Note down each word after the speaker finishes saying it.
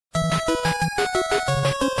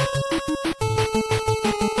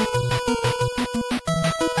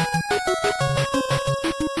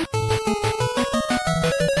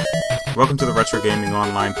Welcome to the Retro Gaming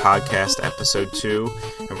Online Podcast, Episode 2,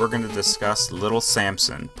 and we're going to discuss Little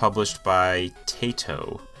Samson, published by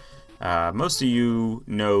Taito. Most of you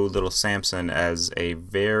know Little Samson as a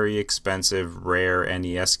very expensive, rare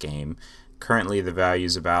NES game. Currently, the value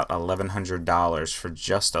is about $1,100 for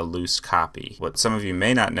just a loose copy. What some of you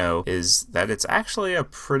may not know is that it's actually a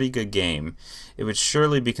pretty good game. It would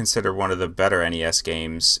surely be considered one of the better NES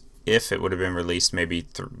games if it would have been released maybe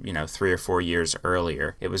 3 or 4 years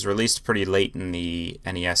earlier. It was released pretty late in the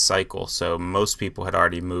NES cycle, so most people had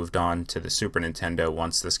already moved on to the Super Nintendo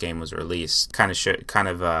once this game was released. Kind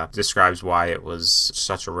of describes why it was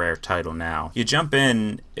such a rare title now. You jump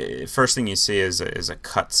in, first thing you see is a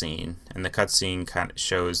cutscene, and the cutscene kind of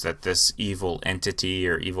shows that this evil entity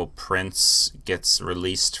or evil prince gets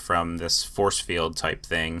released from this force field type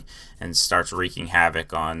thing and starts wreaking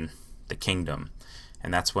havoc on the kingdom.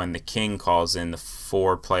 And that's when the king calls in the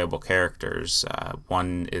 4 playable characters.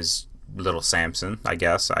 One is Little Samson, I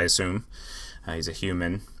assume. He's a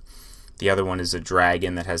human. The other one is a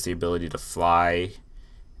dragon that has the ability to fly.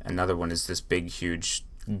 Another one is this big, huge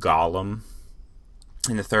golem.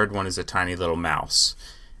 And the third one is a tiny little mouse.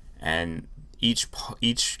 And each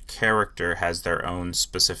character has their own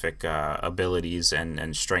specific abilities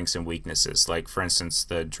and strengths and weaknesses. Like, for instance,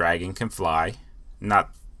 the dragon can fly.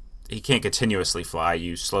 He can't continuously fly.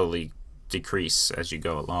 You slowly decrease as you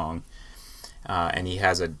go along. And he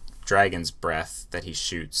has a dragon's breath that he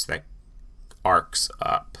shoots that arcs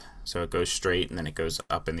up. So it goes straight and then it goes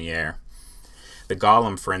up in the air. The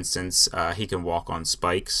golem, for instance, he can walk on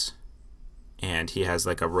spikes. And he has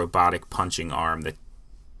like a robotic punching arm that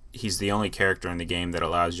he's the only character in the game that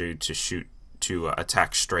allows you to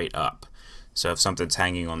attack straight up. So if something's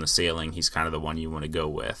hanging on the ceiling, he's kind of the one you want to go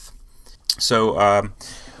with. So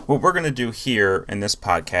what we're going to do here in this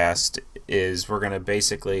podcast is we're going to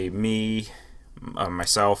basically,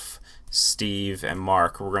 myself, Steve, and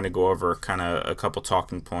Mark, we're going to go over kind of a couple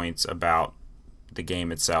talking points about the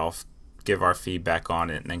game itself, give our feedback on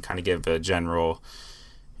it, and then kind of give a general,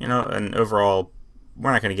 an overall,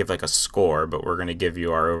 we're not going to give like a score, but we're going to give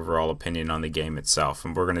you our overall opinion on the game itself.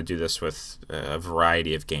 And we're going to do this with a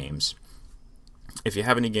variety of games. If you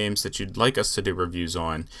have any games that you'd like us to do reviews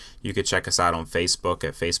on, you could check us out on Facebook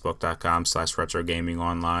at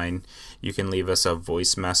facebook.com/retrogamingonline. You can leave us a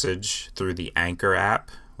voice message through the Anchor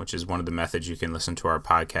app, which is one of the methods you can listen to our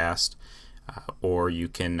podcast. Or you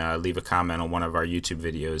can leave a comment on one of our YouTube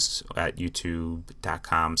videos at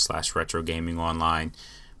youtube.com/retrogamingonline.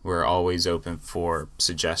 We're always open for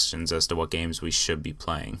suggestions as to what games we should be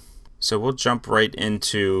playing. So we'll jump right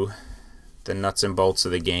into the nuts and bolts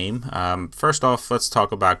of the game. First off, let's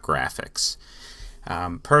talk about graphics.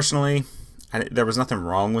 Personally, there was nothing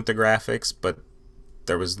wrong with the graphics, but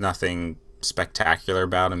there was nothing spectacular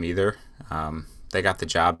about them either. They got the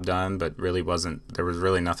job done, but there was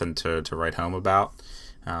really nothing to write home about.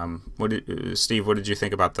 Steve, what did you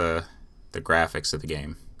think about the graphics of the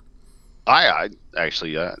game? I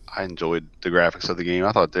actually enjoyed the graphics of the game.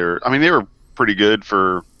 I thought they were pretty good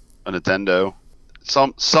for a Nintendo.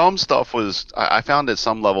 Some stuff was, I found that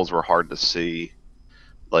some levels were hard to see,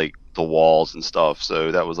 like the walls and stuff.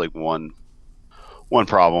 So that was like one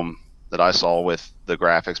problem that I saw with the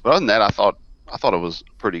graphics. But other than that, I thought it was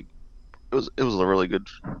pretty. It was a really good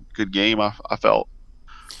game. I felt.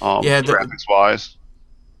 Graphics wise.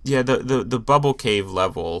 Yeah, the Bubble Cave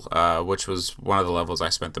level, which was one of the levels I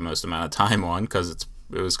spent the most amount of time on because it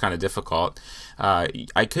was kind of difficult.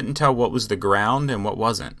 I couldn't tell what was the ground and what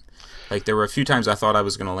wasn't. Like, there were a few times I thought I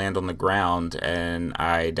was going to land on the ground, and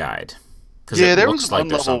I died. Yeah, there was one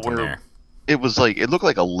level where it was like, it looked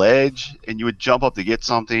like a ledge, and you would jump up to get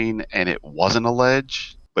something, and it wasn't a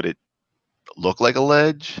ledge, but it looked like a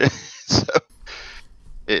ledge. So,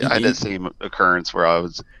 I had the same occurrence where I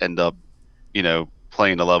would end up,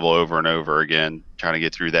 playing the level over and over again, trying to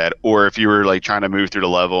get through that. Or if you were, like, trying to move through the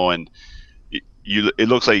level, and it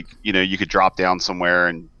looks like, you could drop down somewhere,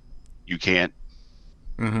 and you can't.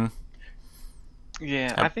 Mm-hmm.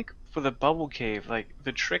 Yeah, I think for the Bubble Cave, like,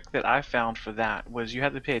 the trick that I found for that was you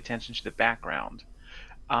had to pay attention to the background.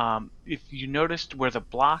 If you noticed where the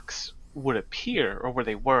blocks would appear, or where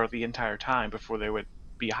they were the entire time before they would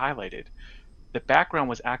be highlighted, the background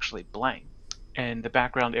was actually blank. And the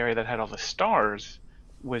background area that had all the stars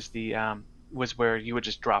was was where you would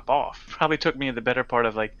just drop off. Probably took me the better part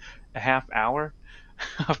of like a half hour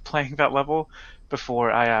of playing that level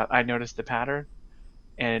before I noticed the pattern.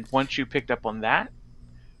 And once you picked up on that,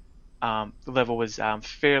 the level was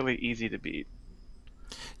fairly easy to beat.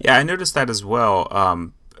 Yeah, I noticed that as well.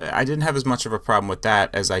 I didn't have as much of a problem with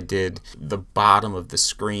that as I did the bottom of the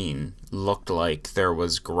screen looked like there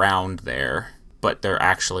was ground there. but there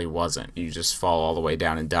actually wasn't. You just fall all the way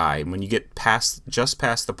down and die. And when you get just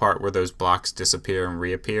past the part where those blocks disappear and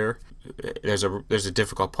reappear, there's a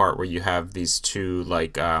difficult part where you have these two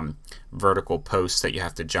like vertical posts that you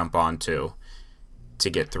have to jump onto to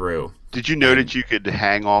get through. Did you know that you could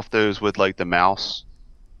hang off those with like the mouse,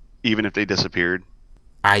 even if they disappeared?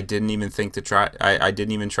 I didn't even think to try. I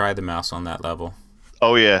didn't even try the mouse on that level.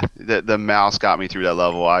 Oh yeah, the mouse got me through that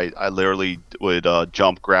level. I literally would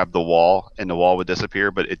jump, grab the wall, and the wall would disappear,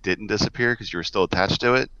 but it didn't disappear because you were still attached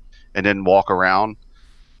to it, and then walk around,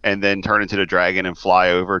 and then turn into the dragon and fly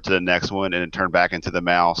over to the next one, and then turn back into the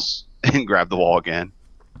mouse and grab the wall again.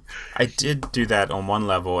 I did do that on one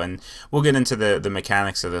level, and we'll get into the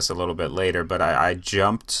mechanics of this a little bit later, but I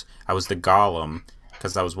jumped. I was the golem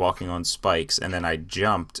because I was walking on spikes, and then I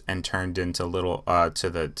jumped and turned into little to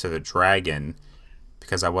the dragon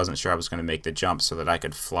because I wasn't sure I was going to make the jump so that I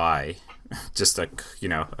could fly just a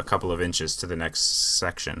couple of inches to the next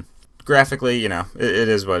section. Graphically, it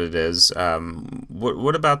is what it is.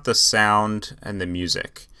 What about the sound and the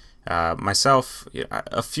music? Myself,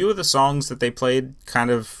 a few of the songs that they played kind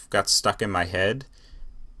of got stuck in my head,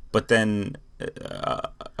 but then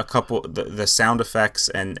a couple, the sound effects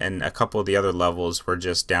and a couple of the other levels were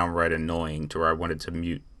just downright annoying to where I wanted to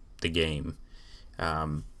mute the game.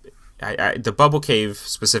 The Bubble Cave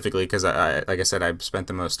specifically, because like I said, I spent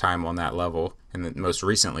the most time on that level, and the most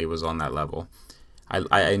recently was on that level.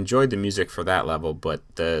 I enjoyed the music for that level, but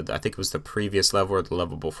I think it was the previous level or the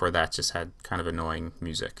level before that just had kind of annoying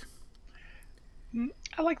music.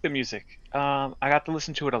 I like the music. I got to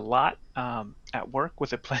listen to it a lot at work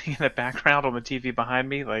with it playing in the background on the TV behind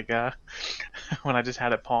me, like when I just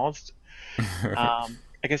had it paused. I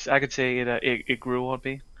guess I could say it grew on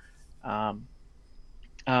me.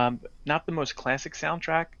 Not the most classic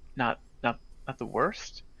soundtrack, not the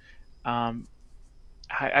worst.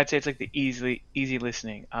 I'd say it's like the easy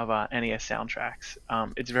listening of NES soundtracks.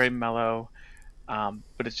 It's very mellow,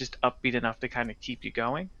 but it's just upbeat enough to kind of keep you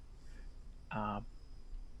going.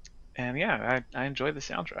 And yeah, I enjoyed the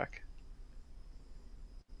soundtrack.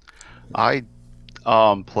 I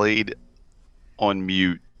played on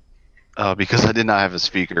mute because I did not have a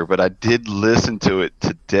speaker, but I did listen to it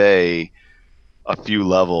today a few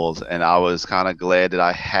levels, and I was kind of glad that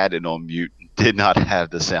I had it on mute and did not have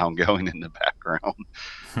the sound going in the background.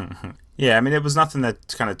 Yeah, I mean, it was nothing that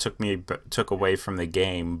kind of took away from the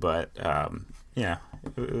game, but yeah,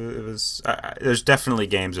 it was. There's definitely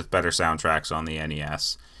games with better soundtracks on the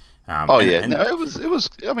NES. No, it was.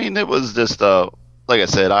 I mean, it was just like I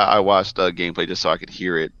said, I watched gameplay just so I could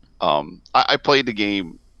hear it. I played the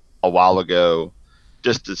game a while ago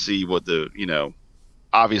just to see what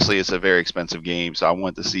obviously it's a very expensive game, so I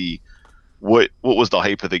wanted to see what was the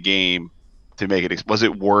hype of the game to make it. Was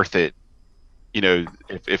it worth it?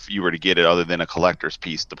 If you were to get it, other than a collector's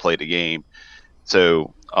piece to play the game.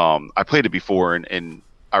 So I played it before, and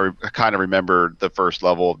I kind of remember the first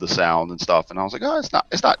level of the sound and stuff, and I was like, oh,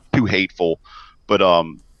 it's not too hateful, but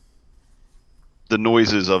the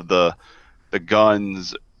noises of the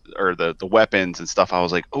guns or the weapons and stuff, I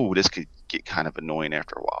was like, oh, this could get kind of annoying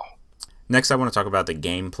after a while. Next, I want to talk about the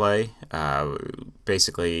gameplay.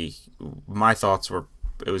 Basically, my thoughts were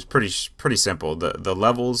it was pretty simple. The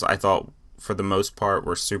levels I thought for the most part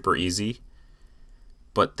were super easy,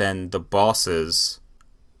 but then the bosses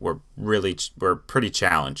were pretty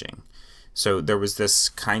challenging. So there was this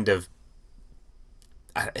kind of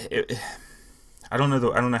I don't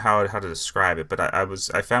know how to describe it, but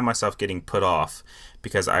I found myself getting put off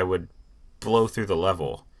because I would blow through the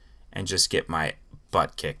level and just get my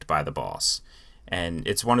butt kicked by the boss. And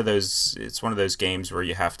it's one of those games where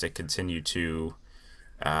you have to continue to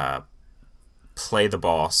play the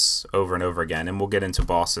boss over and over again, and we'll get into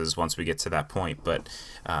bosses once we get to that point. But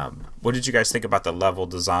what did you guys think about the level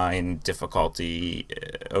design, difficulty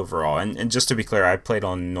overall? And just to be clear, I played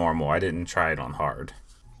on normal. I didn't try it on hard.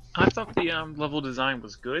 I thought the level design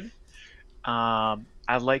was good. I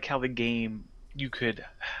like how the game, you could,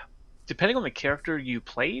 depending on the character you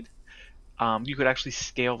played, you could actually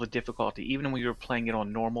scale the difficulty, even when you were playing it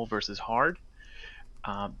on normal versus hard.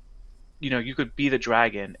 You could be the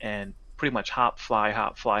dragon and pretty much hop, fly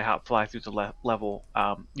through the level.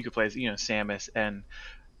 You could play as Samus, and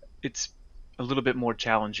it's a little bit more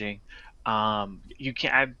challenging. You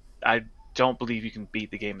can't. I don't believe you can beat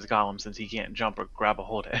the game as Gollum, since he can't jump or grab a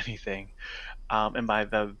hold of anything. And by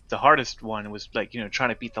the hardest one was like trying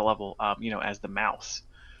to beat the level as the mouse.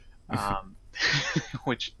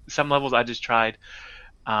 Which some levels I just tried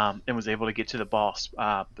and was able to get to the boss,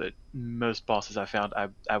 but most bosses I found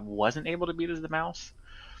I wasn't able to beat as the mouse.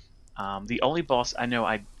 The only boss I know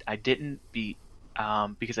I didn't beat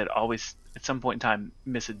because I'd always, at some point in time,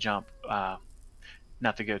 miss a jump.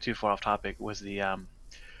 Not to go too far off topic, was the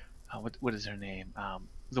what is her name?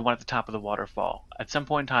 The one at the top of the waterfall. At some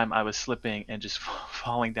point in time, I was slipping and just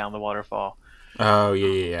falling down the waterfall. Oh,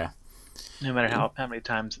 yeah. No matter how many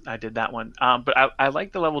times I did that one. But I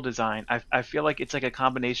like the level design. I feel like it's like a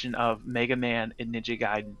combination of Mega Man and Ninja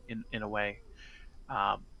Gaiden in a way.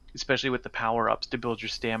 Especially with the power ups to build your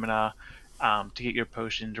stamina, to get your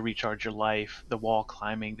potion, to recharge your life, the wall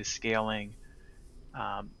climbing, the scaling.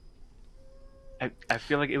 Um, I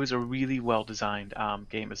feel like it was a really well designed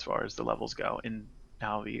game as far as the levels go and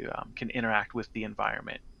how you can interact with the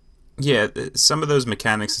environment. Yeah, some of those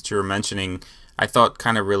mechanics that you were mentioning, I thought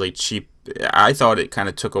kind of really cheap. I thought it kind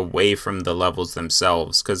of took away from the levels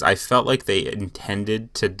themselves because I felt like they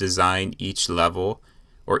intended to design each level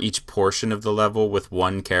or each portion of the level with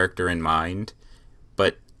one character in mind.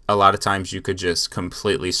 But a lot of times you could just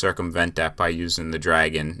completely circumvent that by using the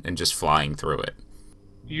dragon and just flying through it.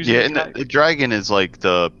 Using Yeah, and the dragon is like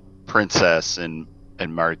the princess in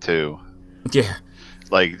Mario 2. Yeah.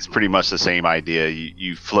 Like it's pretty much the same idea.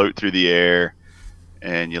 You float through the air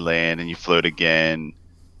and you land and you float again.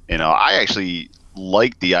 You know, I actually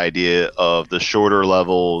like the idea of the shorter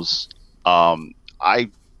levels. I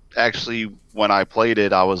actually, when I played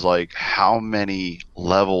it, I was like, how many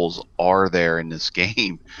levels are there in this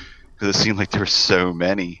game? Because it seemed like there were so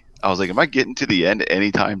many. I was like, am I getting to the end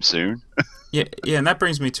anytime soon? Yeah, and that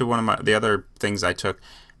brings me to one of the other things I took.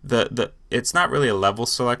 The it's not really a level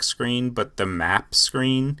select screen, but the map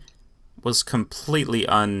screen was completely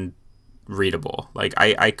unreadable. Like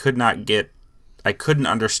I couldn't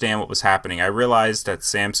understand what was happening. I realized that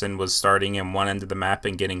Samson was starting in one end of the map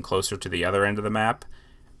and getting closer to the other end of the map,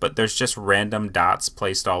 but there's just random dots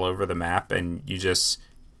placed all over the map, and you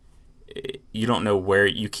don't know where,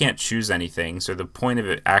 you can't choose anything. So the point of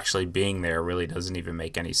it actually being there really doesn't even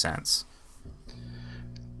make any sense.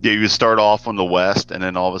 Yeah, you start off on the west, and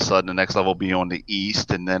then all of a sudden the next level will be on the east,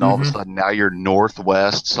 and then all of a sudden now you're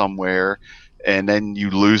northwest somewhere, and then you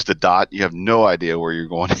lose the dot. You have no idea where you're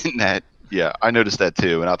going in that. Yeah, I noticed that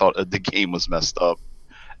too, and I thought the game was messed up.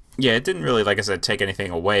 Yeah, it didn't really, like I said, take anything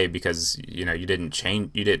away because you didn't change,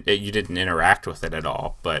 you didn't interact with it at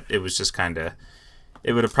all. But it was just kind of,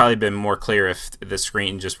 it would have probably been more clear if the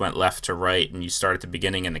screen just went left to right and you start at the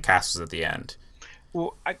beginning and the castle's at the end.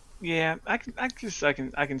 Well, I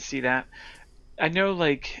can see that. I know,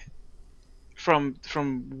 like, from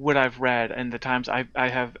what I've read and the times I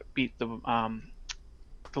have beat the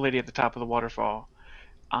lady at the top of the waterfall,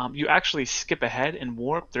 you actually skip ahead and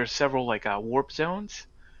warp. There's several like warp zones.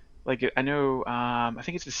 Like I know, I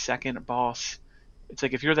think it's the second boss. It's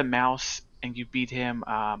like if you're the mouse and you beat him,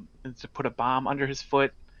 and to put a bomb under his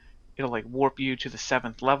foot, it'll like warp you to the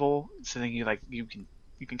seventh level. So then you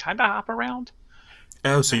can kind of hop around.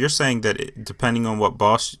 Oh, so you're saying that depending on what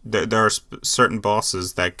boss, there are certain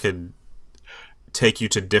bosses that could take you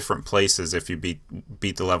to different places if you beat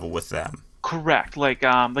the level with them. Correct. Like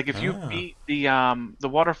if you beat the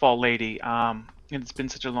waterfall lady, and it's been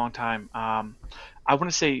such a long time, I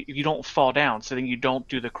want to say you don't fall down, so then you don't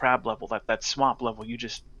do the crab level, that swamp level. You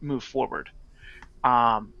just move forward.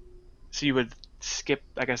 So you would skip,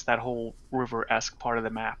 I guess, that whole river-esque part of the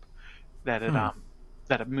map that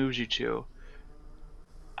it moves you to.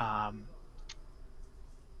 Yeah.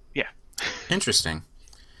 Interesting.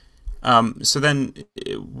 So then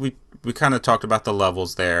we kind of talked about the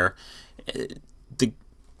levels there.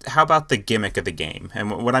 How about the gimmick of the game?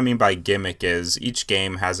 And what I mean by gimmick is each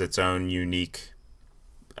game has its own unique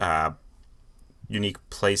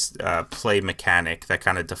play mechanic that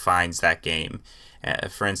kind of defines that game.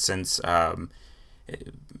 For instance,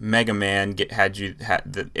 Mega Man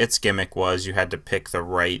its gimmick was you had to pick the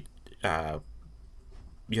right.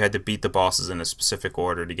 You had to beat the bosses in a specific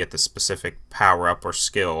order to get the specific power up or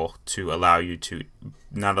skill to allow you to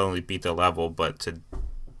not only beat the level but to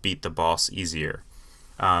beat the boss easier.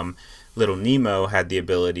 Little Nemo had the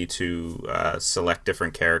ability to select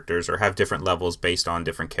different characters or have different levels based on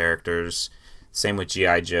different characters. Same with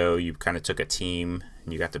G.I. Joe, you kind of took a team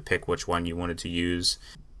and you got to pick which one you wanted to use.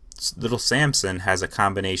 Little Samson has a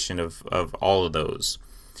combination of all of those.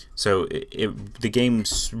 So the game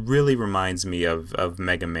really reminds me of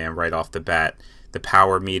Mega Man right off the bat. The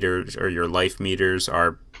power meters or your life meters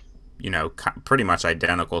are, pretty much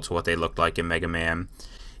identical to what they looked like in Mega Man.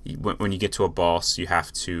 When you get to a boss, you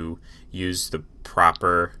have to use the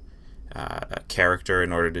proper character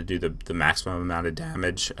in order to do the maximum amount of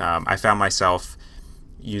damage. I found myself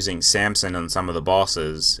using Samson on some of the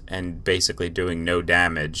bosses and basically doing no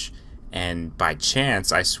damage. And by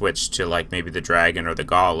chance, I switched to like maybe the dragon or the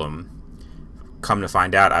golem come to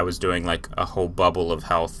find out, I was doing like a whole bubble of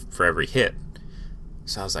health for every hit.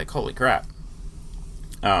 So I was like, holy crap.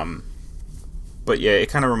 But yeah, it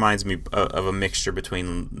kind of reminds me of a mixture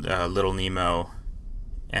between Little Nemo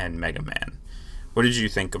and Mega Man. What did you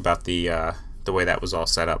think about the way that was all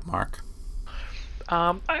set up, Mark?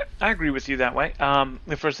 I agree with you that way.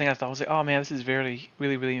 The first thing I thought was like, oh man, this is really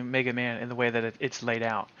Mega Man in the way that it's laid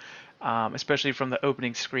out. Especially from the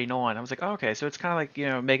opening screen on, I was like, oh, okay, so it's kind of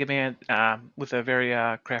like Mega Man with a very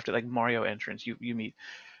crafted like Mario entrance. You meet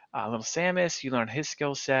little Samus, you learn his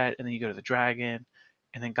skill set, and then you go to the dragon,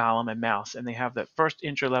 and then Gollum and Mouse, and they have that first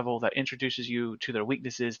intro level that introduces you to their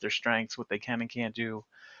weaknesses, their strengths, what they can and can't do.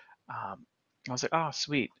 I was like, oh,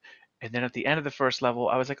 sweet. And then at the end of the first level,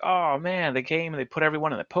 I was like, oh man, they came and they put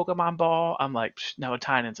everyone in the Pokemon ball. I'm like, now we're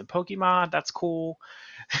tying in some Pokemon. That's cool.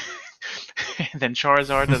 And then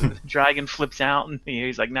Charizard, the dragon, flips out and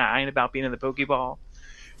he's like, nah, I ain't about being in the Pokeball.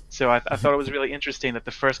 So I thought it was really interesting that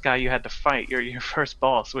the first guy you had to fight, your first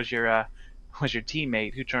boss, was your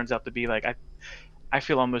teammate, who turns out to be like I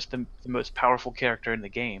feel almost the most powerful character in the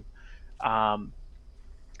game. Um,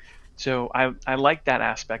 so I like that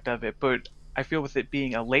aspect of it, but I feel with it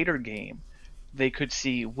being a later game, they could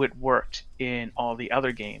see what worked in all the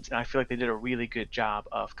other games, and I feel like they did a really good job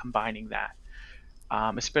of combining that.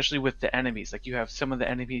 Especially with the enemies, like you have some of the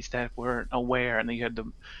enemies that weren't aware, and then you had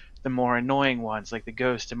the more annoying ones, like the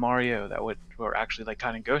Ghost and Mario, that were actually like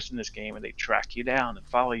kind of ghosts in this game, and they track you down and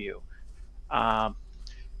follow you. Um,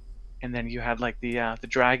 and then you had like the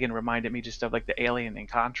dragon reminded me just of like the alien in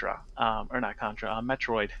Contra, or not Contra,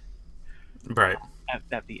 Metroid Right.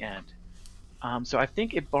 at the end. So I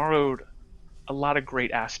think it borrowed a lot of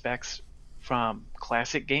great aspects from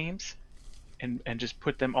classic games and just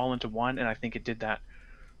put them all into one, and I think it did that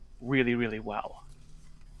really well.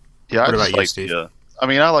 Yeah, I What just about you, like Steve? I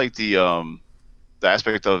mean, I like the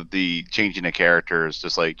aspect of the changing the characters,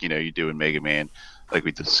 just like you do in Mega Man, like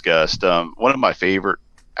we discussed. One of my favorite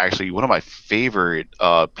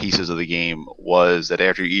pieces of the game was that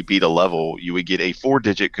after you beat a level, you would get a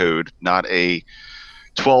 4-digit code, not a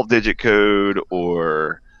 12-digit code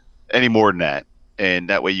or any more than that,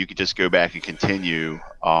 and that way you could just go back and continue.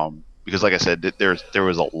 Because, like I said, there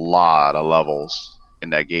was a lot of levels in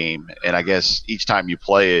that game, and I guess each time you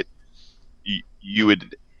play it, you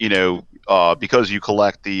would because you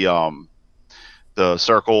collect the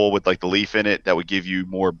circle with like the leaf in it, that would give you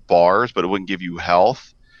more bars, but it wouldn't give you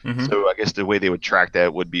health. Mm-hmm. So I guess the way they would track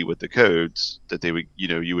that would be with the codes that they would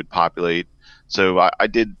you would populate. So I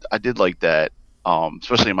did like that,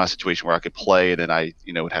 especially in my situation where I could play and then I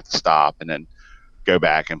would have to stop and then go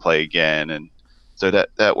back and play again, and so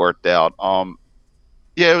that worked out.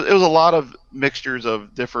 Yeah, it was a lot of mixtures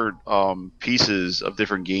of different pieces of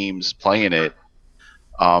different games playing it.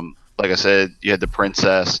 Like I said, you had the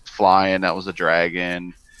princess flying, that was the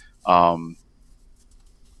dragon. Um,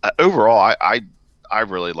 Overall, I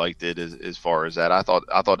really liked it as far as that. I thought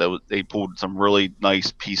that they pulled some really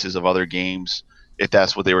nice pieces of other games. If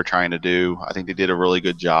that's what they were trying to do, I think they did a really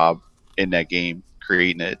good job in that game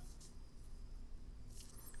creating it.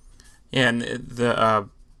 Yeah, and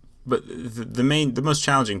but the most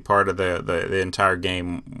challenging part of the entire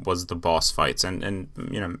game was the boss fights, and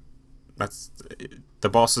that's the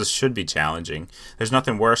bosses should be challenging. There's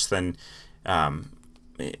nothing worse than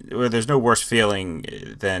there's no worse feeling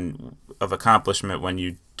than of accomplishment when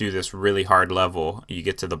you do this really hard level, you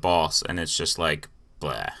get to the boss, and it's just like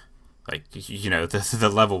blah. Like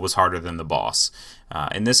the level was harder than the boss.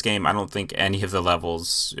 In this game, I don't think any of the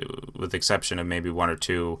levels, with the exception of maybe one or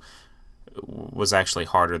two, was actually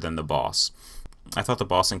harder than the boss. I thought the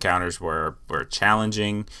boss encounters were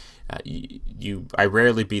challenging. I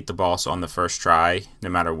rarely beat the boss on the first try, no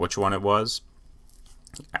matter which one it was.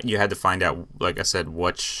 You had to find out, like I said,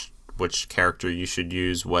 which character you should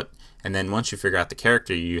use, and then once you figure out the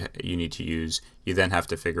character you need to use, you then have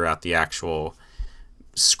to figure out the actual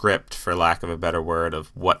script, for lack of a better word,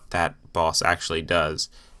 of what that boss actually does.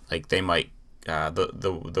 Like they might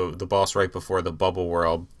the boss right before the bubble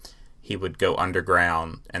world, he would go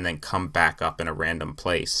underground and then come back up in a random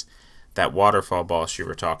place. That waterfall boss you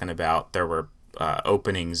were talking about, there were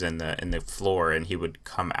openings in the floor, and he would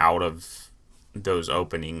come out of those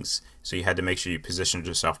openings. So you had to make sure you positioned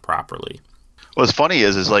yourself properly. What's funny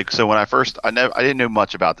is like, so when I didn't know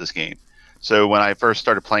much about this game. So when I first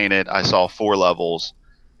started playing it, I saw 4 levels,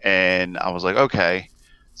 and I was like, okay,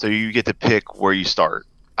 so you get to pick where you start.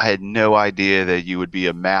 I had no idea that you would be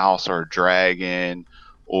a mouse or a dragon,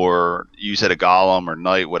 or you said a golem or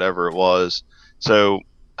knight, whatever it was. So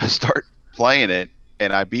I start playing it,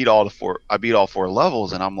 and I beat all 4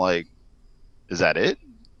 levels, and I'm like, is that it?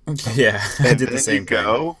 Yeah, I And did the then you same thing.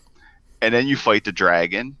 go, and then you fight the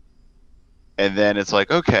dragon, and then it's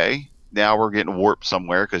like, okay, now we're getting warped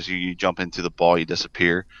somewhere because you jump into the ball, you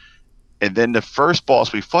disappear, and then the first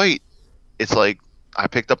boss we fight, it's like I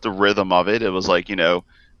picked up the rhythm of it. It was like,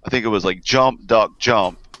 I think it was like jump, duck,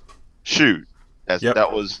 jump, shoot. That's Yep.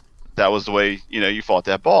 that was the way you fought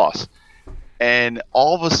that boss. And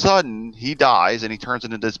all of a sudden he dies and he turns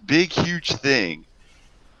into this big huge thing.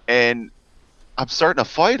 And I'm starting to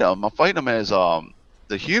fight him. I'm fighting him as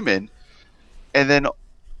the human, and then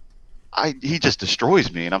he just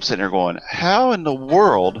destroys me. And I'm sitting there going, how in the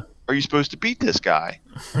world are you supposed to beat this guy?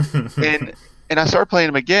 And I started playing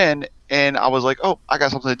him again, and I was like, oh, I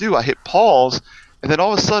got something to do. I hit pause, and then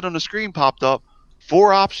all of a sudden on the screen popped up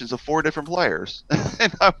 4 options of 4 different players.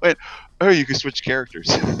 And I went, oh, you can switch characters.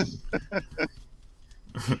 And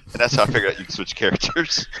that's how I figured out you can switch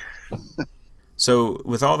characters. So,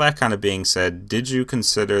 with all that kind of being said, did you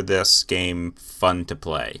consider this game fun to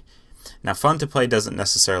play? Now, fun to play doesn't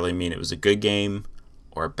necessarily mean it was a good game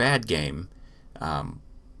or a bad game,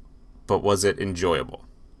 but was it enjoyable?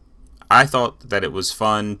 I thought that it was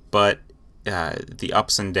fun, but the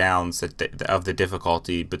ups and downs of the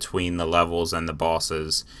difficulty between the levels and the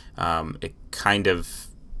bosses, it kind of,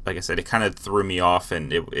 like I said, it kind of threw me off,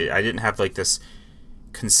 and I didn't have like this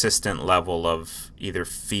consistent level of either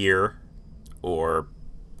fear or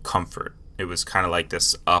comfort. It was kind of like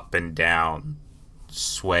this up and down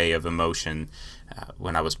sway of emotion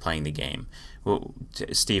when I was playing the game. Well,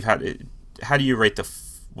 Steve, how do you rate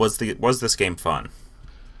was this game fun?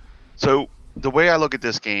 So the way I look at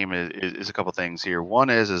this game is a couple things here. One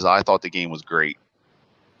is I thought the game was great.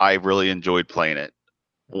 I really enjoyed playing it.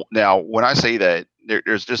 Now, when I say that,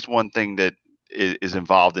 there's just one thing that is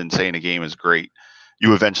involved in saying a game is great.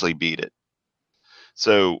 You eventually beat it.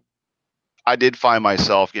 So I did find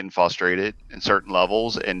myself getting frustrated in certain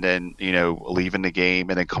levels, and then leaving the game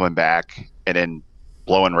and then coming back and then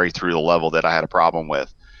blowing right through the level that I had a problem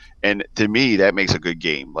with. And to me, that makes a good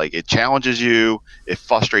game. Like, it challenges you, it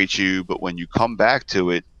frustrates you, but when you come back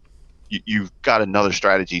to it, you've got another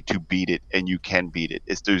strategy to beat it, and you can beat it.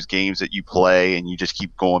 It's those games that you play and you just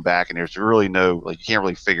keep going back, and there's really you can't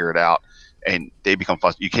really figure it out, and they become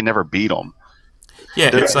fun. You can never beat them.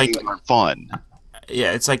 Yeah, It's like fun.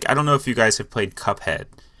 Yeah, it's like, I don't know if you guys have played Cuphead,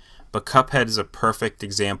 but Cuphead is a perfect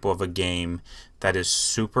example of a game that is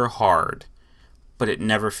super hard, but it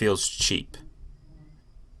never feels cheap.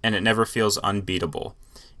 And it never feels unbeatable.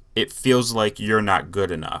 It feels like you're not good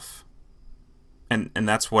enough. And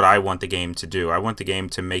that's what I want the game to do. I want the game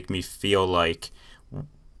to make me feel like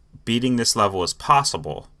beating this level is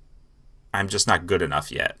possible. I'm just not good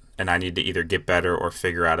enough yet. And I need to either get better or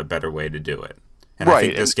figure out a better way to do it. And right. I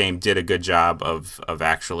think this game did a good job of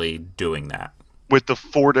actually doing that. With the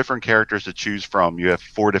 4 different characters to choose from, you have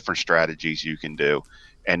 4 different strategies you can do.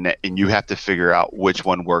 And you have to figure out which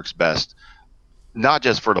one works best. Not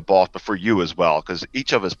just for the boss, but for you as well, because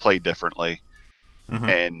each of us play differently. Mm-hmm.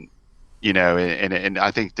 And, and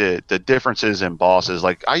I think the differences in bosses,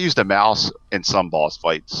 like I used a mouse in some boss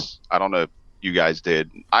fights. I don't know if you guys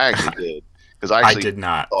did. I actually did. Because I did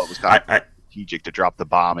not. Thought it was kind of strategic to drop the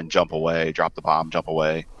bomb and jump away, drop the bomb, jump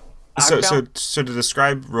away. So to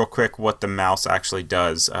describe real quick what the mouse actually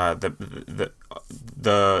does, so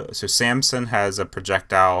Samson has a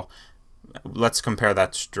projectile. Let's compare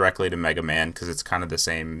that directly to Mega Man because it's kind of the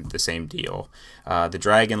same deal. The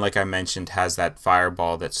dragon, like I mentioned, has that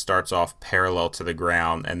fireball that starts off parallel to the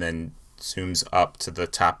ground and then zooms up to the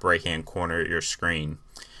top right-hand corner of your screen.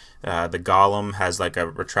 The golem has like a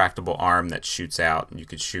retractable arm that shoots out, and you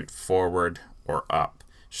could shoot forward or up,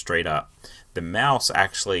 straight up. The mouse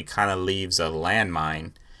actually kind of leaves a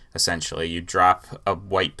landmine. Essentially, you drop a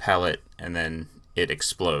white pellet and then it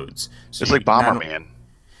explodes. So it's like Bomberman.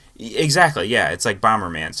 Exactly, yeah, it's like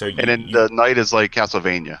Bomberman. So the knight is like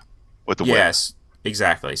Castlevania with the yes,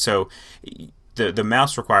 exactly. So the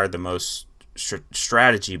mouse required the most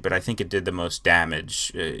strategy, but I think it did the most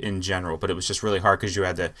damage in general. But it was just really hard because you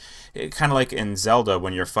had to, kind of like in Zelda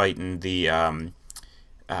when you're fighting the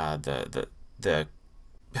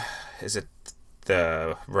is it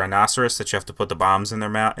the rhinoceros that you have to put the bombs in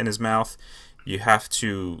his mouth. You have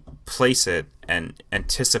to place it and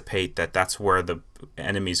anticipate that that's where the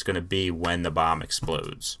enemy's going to be when the bomb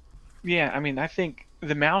explodes. Yeah, I mean, I think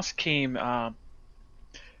the mouse came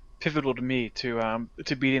pivotal to me to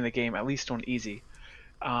beating the game, at least on easy.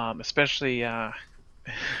 Especially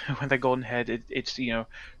when the golden head, it's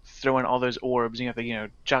throwing all those orbs. You have to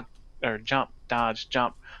jump, dodge,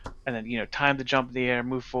 jump, and then time to jump in the air,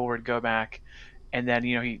 move forward, go back, and then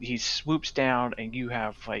he swoops down, and you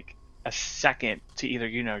have like a second to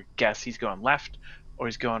either guess he's going left or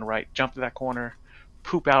he's going right, jump to that corner,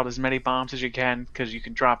 poop out as many bombs as you can, because you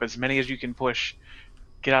can drop as many as you can push,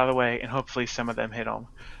 get out of the way, and hopefully some of them hit them,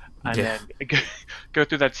 and Yeah. then go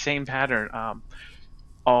through that same pattern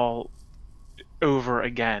all over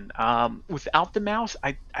again. Without the mouse,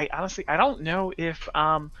 I honestly I don't know if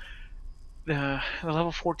the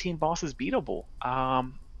level 14 boss is beatable.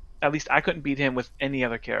 At least I couldn't beat him with any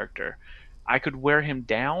other character. I could wear him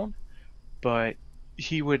down, but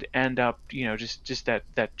he would end up, just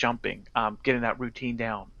that jumping, getting that routine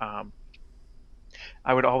down.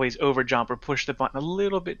 I would always over jump or push the button a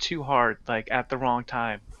little bit too hard, like at the wrong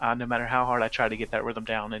time. No matter how hard I tried to get that rhythm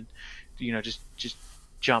down, and just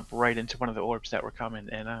jump right into one of the orbs that were coming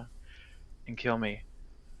and kill me.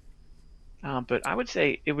 But I would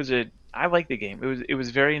say I like the game. It was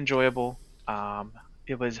very enjoyable. Um,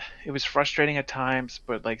 it was frustrating at times,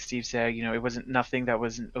 but like Steve said, it wasn't nothing that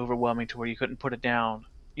wasn't overwhelming to where you couldn't put it down.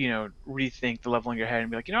 Rethink the level in your head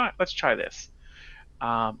and be like, you know what, let's try this,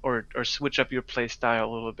 or switch up your play style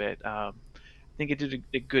a little bit. I think it did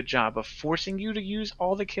a good job of forcing you to use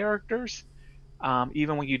all the characters,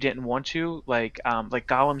 even when you didn't want to, like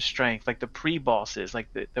Gollum's strength, like the pre-bosses, like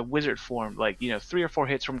the wizard form, like 3 or 4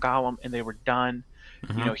 hits from Gollum and they were done.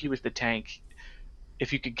 Hmm. He was the tank.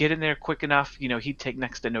 If you could get in there quick enough, he'd take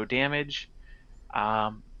next to no damage.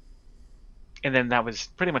 Um, and then that was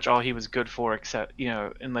pretty much all he was good for, except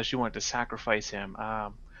unless you wanted to sacrifice him.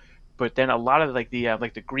 But then a lot of like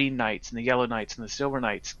the green knights and the yellow knights and the silver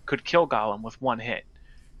knights could kill Gollum with one hit.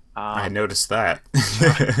 I Um, noticed that.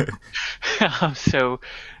 so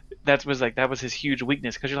that was his huge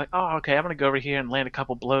weakness, because you're like, oh, okay, I'm gonna go over here and land a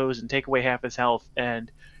couple blows and take away half his health.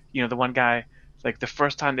 And the one guy, like the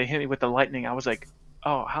first time they hit me with the lightning, I was like,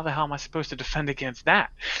 oh, how the hell am I supposed to defend against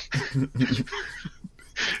that?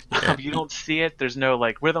 Yeah. You don't see it. There's no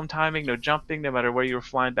like rhythm timing, no jumping, no matter where you were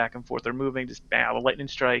flying back and forth or moving. Just bam, a lightning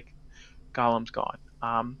strike, Gollum's gone.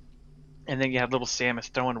 And then you had little Samus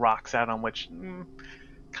throwing rocks at him, which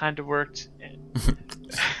kind of worked.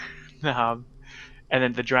 um, and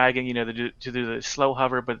then the dragon, to do the slow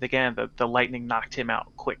hover, but again, the lightning knocked him out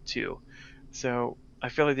quick too. So I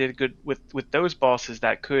feel like they did good with those bosses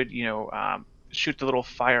that could, shoot the little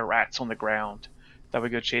fire rats on the ground that would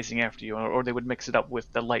go chasing after you, or they would mix it up with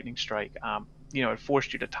the lightning strike. It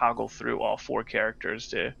forced you to toggle through all 4 characters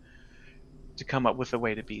to come up with a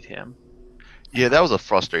way to beat him. Yeah, that was a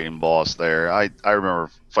frustrating boss there. I remember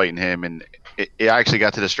fighting him, and it actually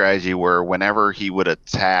got to the strategy where whenever he would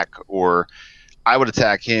attack or I would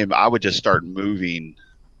attack him, I would just start moving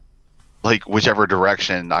like whichever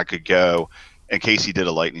direction I could go in case he did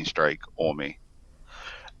a lightning strike on me.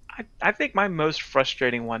 I think my most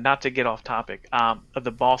frustrating one, not to get off topic, of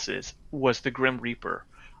the bosses was the Grim Reaper.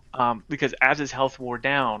 Because as his health wore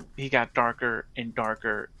down, he got darker and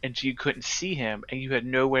darker, and you couldn't see him, and you had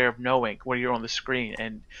no way of knowing where you're on the screen.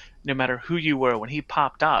 And no matter who you were, when he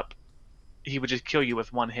popped up, he would just kill you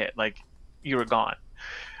with one hit, like you were gone.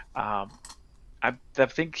 Um, I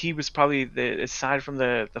think he was probably aside from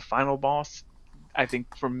the final boss, I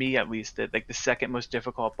think for me at least, that like the second most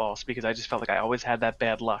difficult boss, because I just felt like I always had that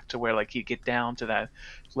bad luck to where like he'd get down to that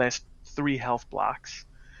last 3 health blocks,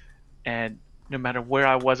 and no matter where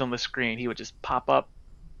I was on the screen, he would just pop up,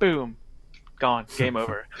 boom, gone, game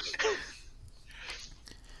over.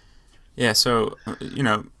 Yeah, so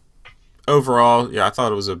overall, yeah, I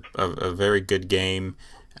thought it was a very good game.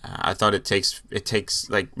 I thought it takes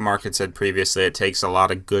like Mark had said previously, it takes a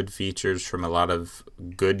lot of good features from a lot of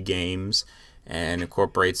good games and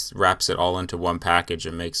wraps it all into one package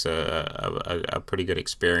and makes a pretty good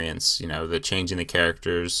experience. The changing the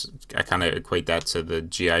characters, I kind of equate that to the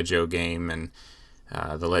G.I. Joe game and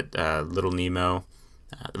Little Nemo.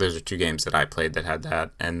 Those are 2 games that I played that had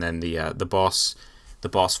that, and then the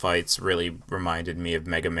boss fights really reminded me of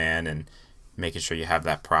Mega Man, and making sure you have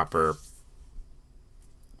that proper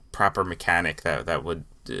mechanic that would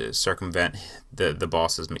circumvent the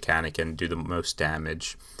boss's mechanic and do the most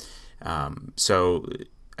damage. So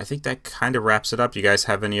I think that kind of wraps it up. You guys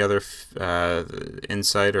have any other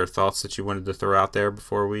insight or thoughts that you wanted to throw out there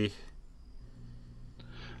before we?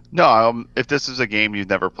 No, if this is a game you've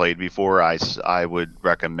never played before, I would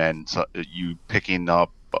recommend you picking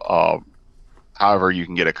up, however you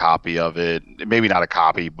can get a copy of it. Maybe not a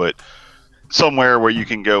copy, but somewhere where you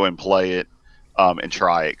can go and play it, and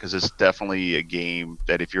try it, because it's definitely a game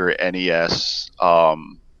that if you're an NES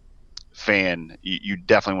fan, you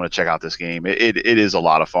definitely want to check out this game. It is a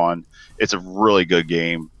lot of fun. It's a really good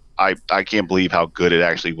game. I can't believe how good it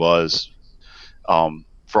actually was,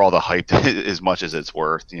 for all the hype as much as it's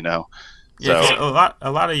worth. Yeah, So 'cause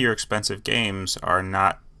a lot of your expensive games are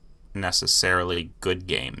not necessarily good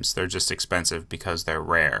games. They're just expensive because they're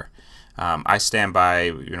rare. I stand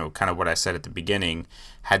by, kind of what I said at the beginning.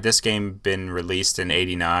 Had this game been released in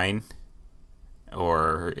 '89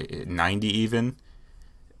 or '90 even,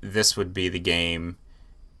 this would be the game.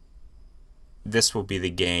 This will be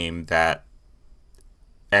the game that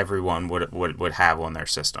everyone would have on their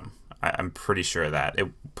system. I'm pretty sure that it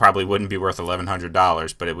probably wouldn't be worth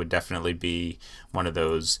 $1,100, but it would definitely be one of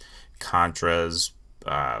those Contras,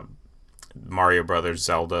 Mario Brothers,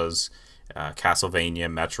 Zeldas, Castlevania,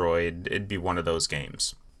 Metroid. It'd be one of those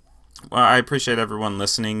games. Well, I appreciate everyone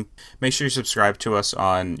listening. Make sure you subscribe to us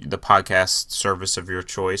on the podcast service of your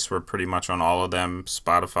choice. We're pretty much on all of them: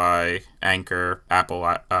 Spotify, Anchor, Apple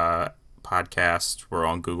Podcast. We're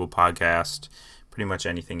on Google Podcast. Pretty much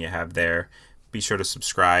anything you have there. Be sure to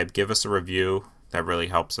subscribe. Give us a review. That really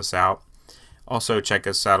helps us out. Also, check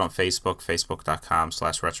us out on Facebook,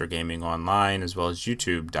 facebook.com/retrogamingonline, as well as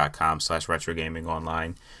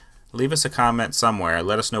youtube.com/retrogamingonline. Leave us a comment somewhere.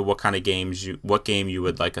 Let us know what kind of what game you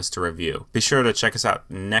would like us to review. Be sure to check us out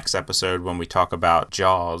next episode when we talk about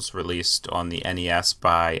Jaws, released on the NES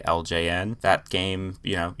by LJN. That game,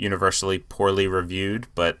 universally poorly reviewed,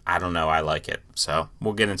 but I don't know, I like it. So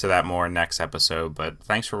we'll get into that more next episode. But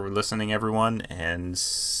thanks for listening, everyone, and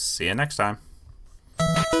see you next time.